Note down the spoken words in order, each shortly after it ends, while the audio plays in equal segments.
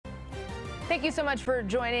Thank you so much for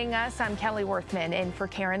joining us. I'm Kelly Worthman in for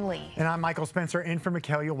Karen Lee. And I'm Michael Spencer in for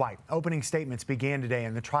Michaela White. Opening statements began today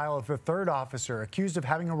in the trial of the third officer accused of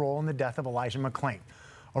having a role in the death of Elijah McClain.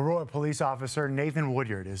 Aurora police officer Nathan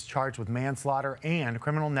Woodyard is charged with manslaughter and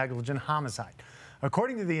criminal negligent homicide.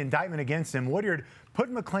 According to the indictment against him, Woodyard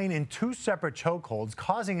put McClain in two separate chokeholds,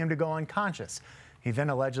 causing him to go unconscious. He then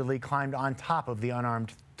allegedly climbed on top of the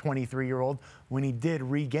unarmed 23-year-old when he did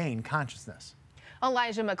regain consciousness.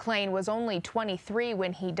 Elijah McClain was only 23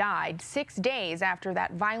 when he died, 6 days after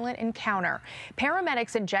that violent encounter.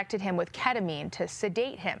 Paramedics injected him with ketamine to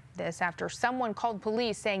sedate him. This after someone called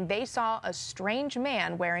police saying they saw a strange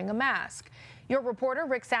man wearing a mask. Your reporter,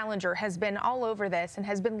 Rick Salinger, has been all over this and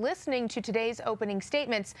has been listening to today's opening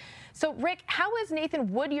statements. So, Rick, how is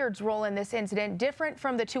Nathan Woodyard's role in this incident different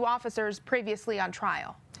from the two officers previously on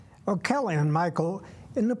trial? Well, Kelly and Michael,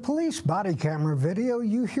 in the police body camera video,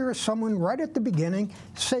 you hear someone right at the beginning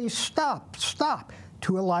say, "Stop, stop,"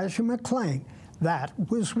 to Elijah McClain. That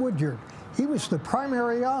was Woodyard. He was the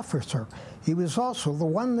primary officer. He was also the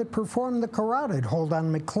one that performed the carotid hold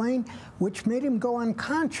on McClain, which made him go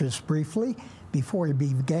unconscious briefly before he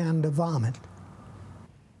began to vomit.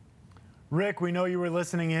 Rick, we know you were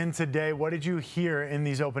listening in today. What did you hear in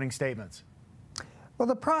these opening statements? Well,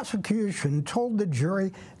 the prosecution told the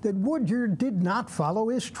jury that Woodyard did not follow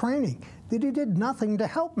his training, that he did nothing to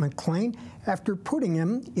help McClain after putting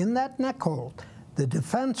him in that neck hold. The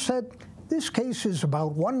defense said this case is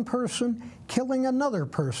about one person killing another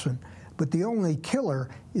person, but the only killer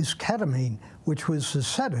is ketamine, which was the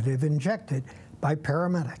sedative injected by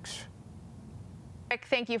paramedics. Rick,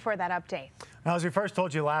 thank you for that update. Now, as we first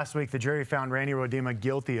told you last week, the jury found Randy Rodema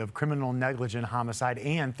guilty of criminal negligent homicide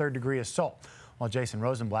and third-degree assault, while Jason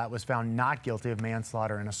Rosenblatt was found not guilty of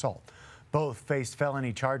manslaughter and assault. Both faced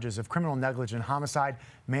felony charges of criminal negligent homicide,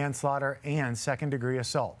 manslaughter, and second-degree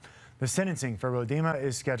assault. The sentencing for Rodema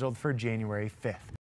is scheduled for January 5th.